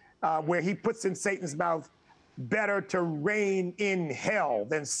is, where he puts in Satan's mouth, better to reign in hell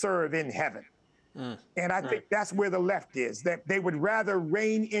than serve in heaven. And I think that's where the left is, that they would rather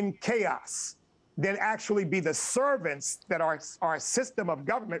reign in chaos than actually be the servants that our system of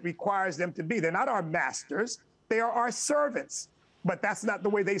government requires them to be. They're not our masters. They are our servants, but that's not the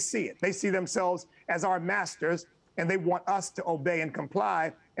way they see it. They see themselves as our masters, and they want us to obey and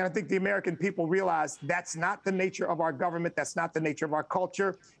comply. And I think the American people realize that's not the nature of our government. That's not the nature of our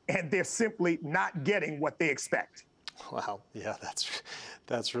culture. And they're simply not getting what they expect. Wow, yeah,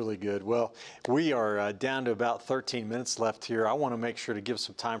 that's really good. Well, we are down to about 13 minutes left here. I want to make sure to give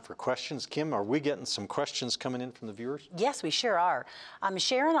some time for questions. Kim, are we getting some questions coming in from the viewers? Yes, we sure are.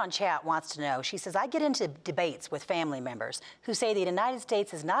 Sharon on chat wants to know, she says, I get into debates with family members who say the United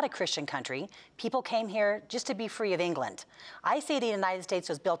States is not a Christian country. People came here just to be free of England. I say the United States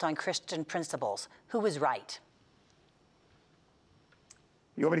was built on Christian principles. Who was right?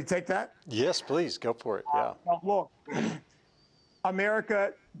 You want me to take that? Yes, please, go for it, yeah. Look,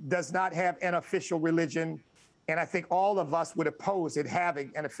 America does not have an official religion, and I think all of us would oppose it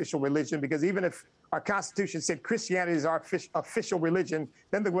having an official religion, because even if our Constitution said Christianity is our official religion,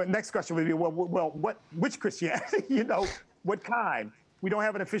 then the next question would be, which Christianity? What kind? We don't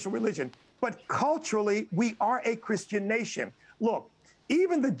have an official religion. But culturally, we are a Christian nation. Look,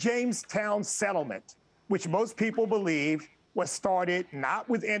 even the Jamestown settlement, which most people believe was started not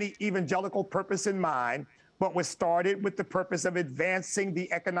with any evangelical purpose in mind, but was started with the purpose of advancing the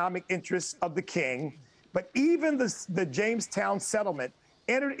economic interests of the king. But even the Jamestown settlement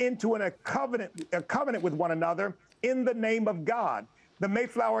entered into a covenant with one another in the name of God. The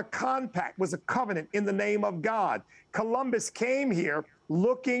Mayflower Compact was a covenant in the name of God. Columbus came here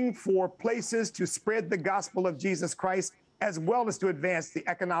looking for places to spread the gospel of Jesus Christ, as well as to advance the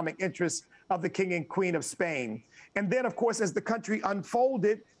economic interests of the King and Queen of Spain. And then, of course, as the country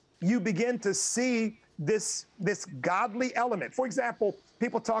unfolded, you begin to see this godly element. For example,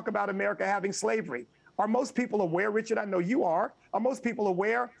 people talk about America having slavery. Are most people aware, Richard, I know you are most people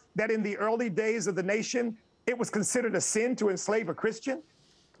aware that in the early days of the nation, it was considered a sin to enslave a Christian?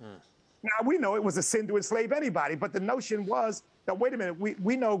 Now, we know it was a sin to enslave anybody, but the notion was that, wait a minute,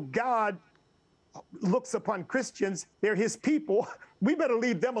 we know God looks upon Christians, they're his people, we better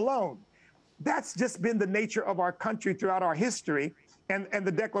leave them alone. That's just been the nature of our country throughout our history, and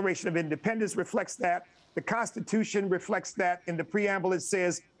the Declaration of Independence reflects that. The Constitution reflects that. In the preamble, it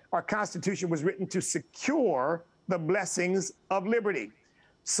says our Constitution was written to secure the blessings of liberty.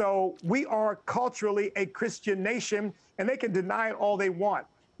 So we are culturally a Christian nation, and they can deny it all they want,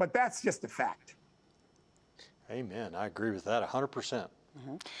 but that's just a fact. Amen. I agree with that 100%.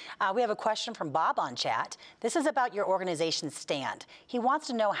 We have a question from Bob on chat. This is about your organization's stand. He wants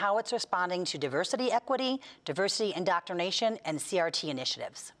to know how it's responding to diversity equity, diversity indoctrination, and CRT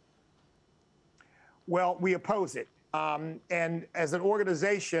initiatives. Well, we oppose it. And as an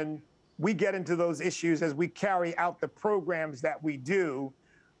organization, we get into those issues as we carry out the programs that we do.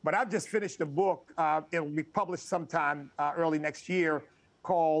 But I've just finished a book. It'll be published sometime early next year,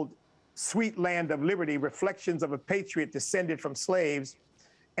 called Sweet Land of Liberty, Reflections of a Patriot Descended from Slaves.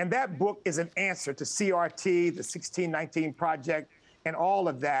 And that book is an answer to CRT, the 1619 Project, and all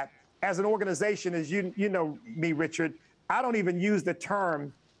of that. As an organization, as you know me, Richard, I don't even use the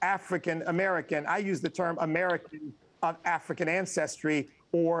term African American. I use the term American of African ancestry,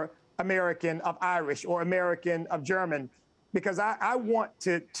 or American of Irish, or American of German, because I want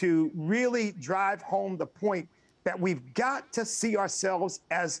to really drive home the point that we've got to see ourselves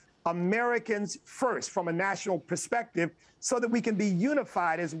as Americans first from a national perspective, so that we can be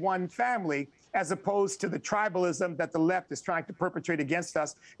unified as one family, as opposed to the tribalism that the left is trying to perpetrate against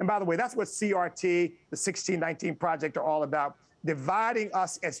us. And by the way, that's what CRT, the 1619 Project, are all about, dividing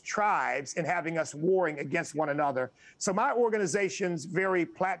us as tribes and having us warring against one another. So my organization's very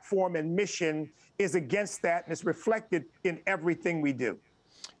platform and mission is against that, and it's reflected in everything we do.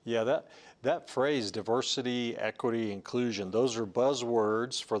 Yeah, that phrase, diversity, equity, inclusion, those are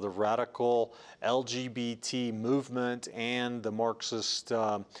buzzwords for the radical LGBT movement and the Marxist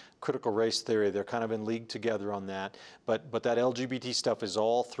critical race theory. They're kind of in league together on that. But that LGBT stuff is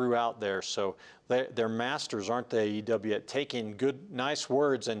all throughout there. So they're masters, aren't they, EW, at taking good, nice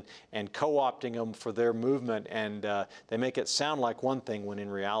words and co-opting them for their movement. And they make it sound like one thing when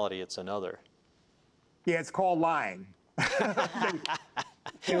in reality it's another. Yeah, it's called lying.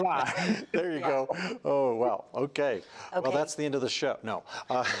 There you go. Oh, wow. Okay. Well, that's the end of the show. No.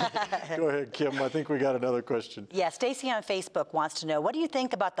 Go ahead, Kim. I think we got another question. Yeah, Stacy on Facebook wants to know, what do you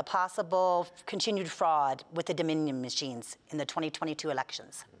think about the possible continued fraud with the Dominion machines in the 2022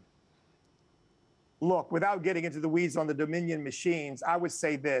 elections? Look, without getting into the weeds on the Dominion machines, I would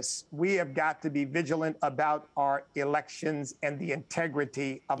say this: we have got to be vigilant about our elections and the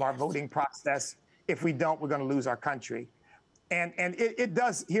integrity of our voting process. If we don't, we're going to lose our country. And it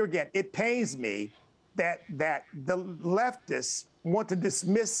does, here again, it pains me that the leftists want to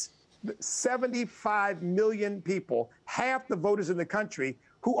dismiss 75 million people, half the voters in the country,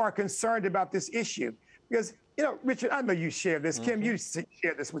 who are concerned about this issue. Because, you know, Richard, I know you share this. Kim, you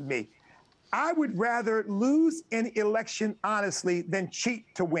share this with me. I would rather lose an election honestly than cheat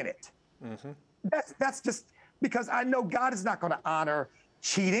to win it. That's just because I know God is not going to honor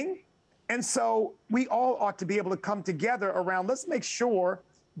cheating. And so we all ought to be able to come together around, let's make sure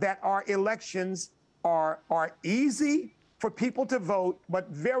that our elections are easy for people to vote, but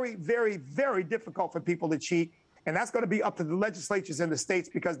very, very, very difficult for people to cheat. And that's going to be up to the legislatures in the states,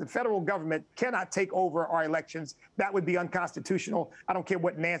 because the federal government cannot take over our elections. That would be unconstitutional. I don't care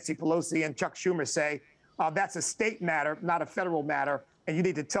what Nancy Pelosi and Chuck Schumer say. That's a state matter, not a federal matter. And you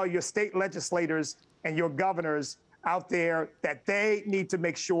need to tell your state legislators and your governors out there that they need to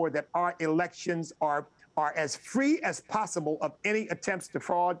make sure that our elections are as free as possible of any attempts to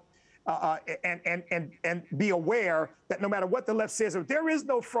fraud. And be aware that no matter what the left says, there is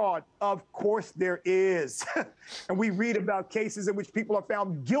no fraud. Of course there is. And we read about cases in which people are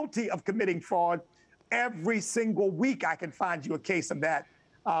found guilty of committing fraud. Every single week I can find you a case of that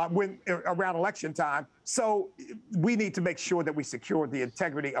around election time. So we need to make sure that we secure the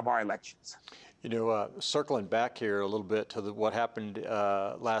integrity of our elections. You know, circling back here a little bit to what happened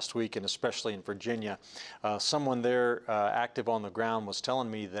last week, and especially in Virginia, someone there active on the ground was telling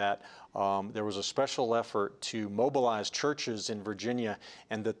me that there was a special effort to mobilize churches in Virginia,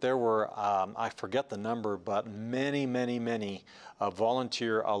 and that there were, I forget the number, but many, many, many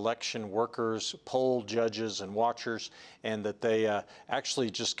volunteer election workers, poll judges and watchers, and that they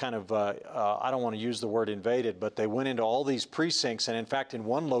actually just kind of, I don't want to use the word invaded, but they went into all these precincts. And in fact, in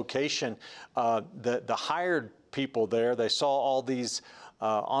one location, the hired people there, they saw all these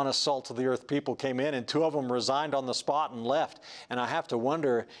honest, salt of the earth people came in, and two of them resigned on the spot and left. And I have to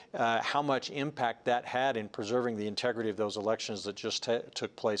wonder how much impact that had in preserving the integrity of those elections that just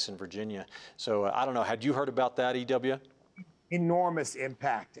took place in Virginia. So I don't know, had you heard about that, EW? Enormous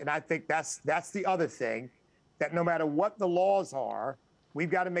impact. And I think that's the other thing, that no matter what the laws are, we've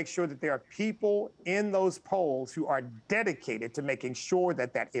got to make sure that there are people in those polls who are dedicated to making sure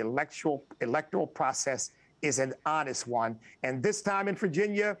that that electoral process is an honest one. And this time in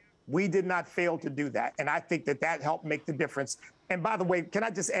Virginia, we did not fail to do that. And I think that helped make the difference. And by the way, can I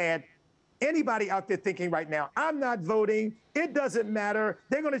just add, anybody out there thinking right now, I'm not voting, it doesn't matter,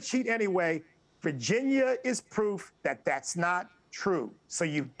 they're going to cheat anyway, Virginia is proof that that's not true. So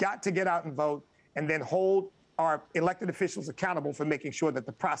you've got to get out and vote, and then hold our elected officials accountable for making sure that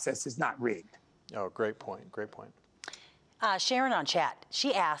the process is not rigged. Oh, great point. Great point. Sharon on chat,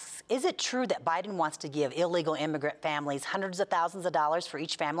 she asks, is it true that Biden wants to give illegal immigrant families hundreds of thousands of dollars for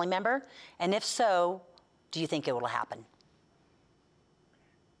each family member? And if so, do you think it will happen?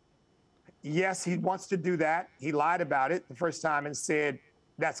 Yes, he wants to do that. He lied about it the first time and said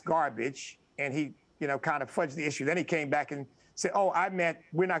that's garbage. And he, kind of fudged the issue. Then he came back and said, oh, I meant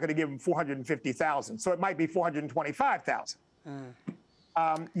we're not going to give him $450,000. So it might be $425,000.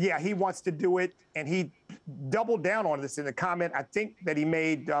 Yeah, he wants to do it. And he doubled down on this in the comment, I think, that he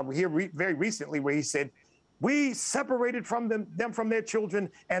made here very recently, where he said, we separated from them from their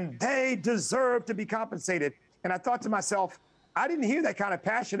children, and they deserve to be compensated. And I thought to myself, I didn't hear that kind of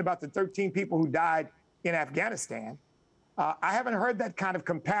passion about the 13 people who died in Afghanistan. I haven't heard that kind of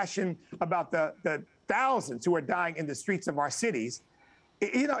compassion about the thousands who are dying in the streets of our cities.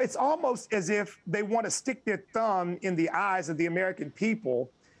 It's almost as if they want to stick their thumb in the eyes of the American people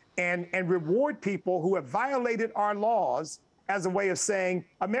and reward people who have violated our laws as a way of saying,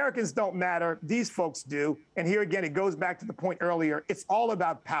 Americans don't matter, these folks do. And here again, it goes back to the point earlier, it's all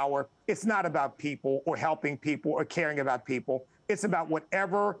about power. It's not about people or helping people or caring about people. It's about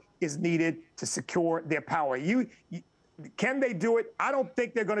whatever is needed to secure their power. Can they do it? I don't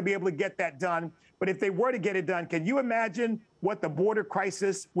think they're going to be able to get that done. But if they were to get it done, can you imagine what the border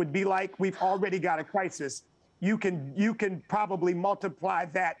crisis would be like? We've already got a crisis. You can probably multiply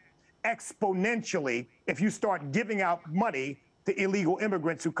that exponentially if you start giving out money to illegal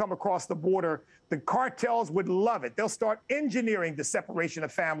immigrants who come across the border. The cartels would love it. They'll start engineering the separation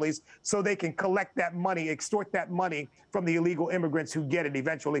of families so they can collect that money, extort that money from the illegal immigrants who get it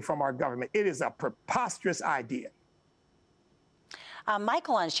eventually from our government. It is a preposterous idea.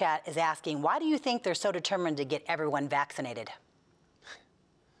 Michael on chat is asking, why do you think they're so determined to get everyone vaccinated?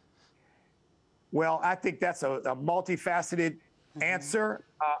 Well, I think that's a multifaceted answer.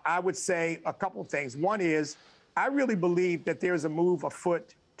 I would say a couple of things. One is, I really believe that there's a move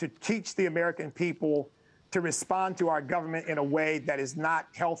afoot to teach the American people to respond to our government in a way that is not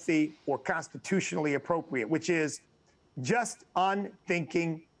healthy or constitutionally appropriate, which is just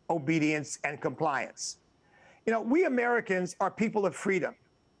unthinking obedience and compliance. We Americans are people of freedom,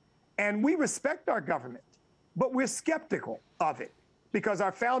 and we respect our government, but we're skeptical of it because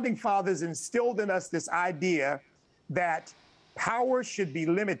our founding fathers instilled in us this idea that power should be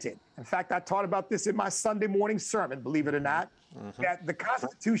limited. In fact, I taught about this in my Sunday morning sermon, believe it or not, that the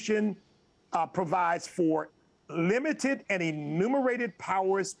Constitution provides for limited and enumerated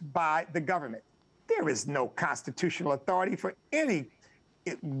powers by the government. There is no constitutional authority for any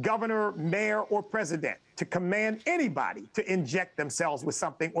governor, mayor, or president to command anybody to inject themselves with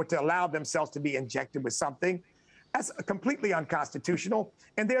something or to allow themselves to be injected with something. That's completely unconstitutional.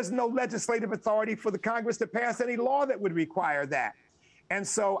 And there's no legislative authority for the Congress to pass any law that would require that. And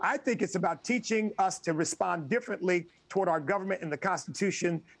so I think it's about teaching us to respond differently toward our government and the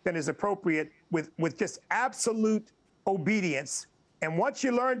Constitution than is appropriate with just absolute obedience. And once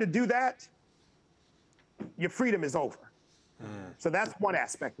you learn to do that, your freedom is over. So that's one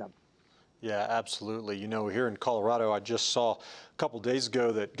aspect of it. Yeah, absolutely. You know, here in Colorado, I just saw a couple days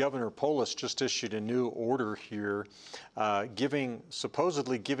ago that Governor Polis just issued a new order here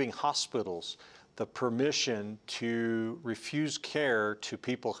supposedly giving hospitals the permission to refuse care to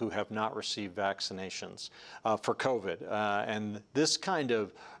people who have not received vaccinations for COVID. And this kind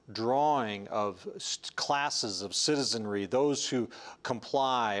of drawing of classes of citizenry, those who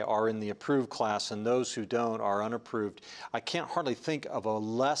comply are in the approved class and those who don't are unapproved. I can't hardly think of a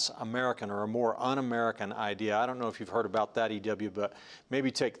less American or a more un-American idea. I don't know if you've heard about that, EW, but maybe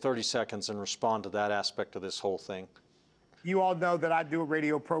take 30 seconds and respond to that aspect of this whole thing. You all know that I do a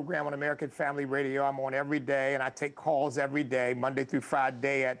radio program on American Family Radio. I'm on every day, and I take calls every day, Monday through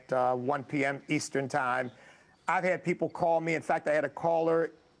Friday at 1 p.m. Eastern Time. I've had people call me. In fact, I had a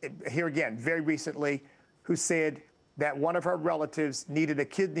caller here again very recently who said that one of her relatives needed a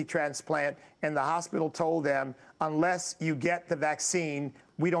kidney transplant, and the hospital told them, unless you get the vaccine,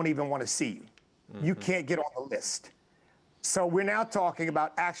 we don't even want to see you. You can't get on the list. So we're now talking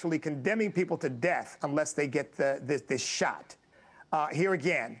about actually condemning people to death unless they get this shot. Here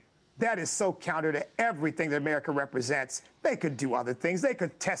again, that is so counter to everything that America represents. They could do other things. They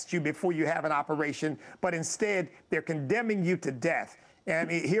could test you before you have an operation, but instead they're condemning you to death.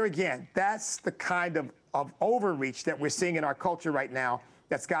 And here again, that's the kind of overreach that we're seeing in our culture right now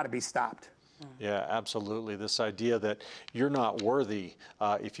that's got to be stopped. Yeah, absolutely. This idea that you're not worthy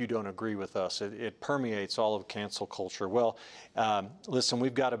if you don't agree with us, it permeates all of cancel culture. Well, listen,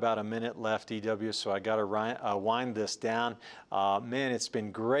 we've got about a minute left, EW, so I got to wind this down. Man, it's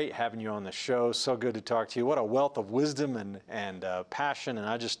been great having you on the show. So good to talk to you. What a wealth of wisdom and passion, and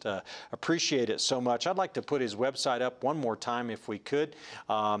I just appreciate it so much. I'd like to put his website up one more time if we could,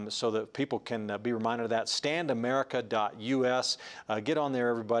 so that people can be reminded of that. standamerica.us. Get on there,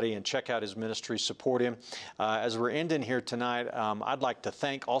 everybody, and check out his ministry. Support him. As we're ending here tonight, I'd like to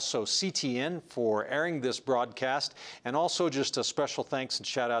thank also CTN for airing this broadcast, and also just a special thanks and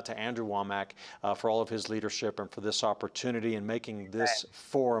shout out to Andrew Wommack for all of his leadership and for this opportunity and making this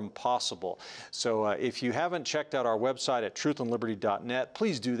forum possible. So if you haven't checked out our website at truthandliberty.net,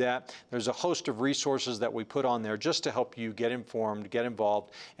 please do that. There's a host of resources that we put on there just to help you get informed, get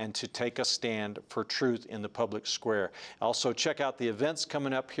involved, and to take a stand for truth in the public square. Also, check out the events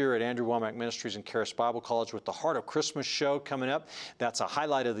coming up here at Andrew Wommack Ministries and Charis Bible College with the Heart of Christmas show coming up. That's a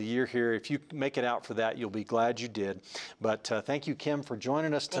highlight of the year here. If you make it out for that, you'll be glad you did. But thank you, Kim, for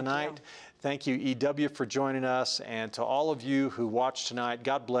joining us tonight. Thank you, EW, for joining us. And to all of you who watched tonight,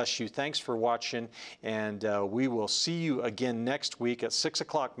 God bless you. Thanks for watching. And we will see you again next week at 6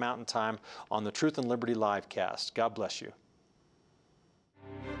 o'clock Mountain Time on the Truth and Liberty Livecast. God bless you.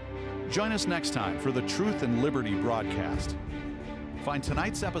 Join us next time for the Truth and Liberty broadcast. Find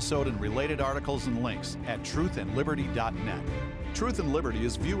tonight's episode and related articles and links at truthandliberty.net. Truth and Liberty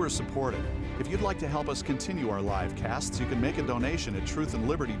is viewer supported. If you'd like to help us continue our live casts, you can make a donation at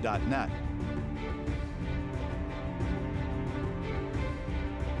truthandliberty.net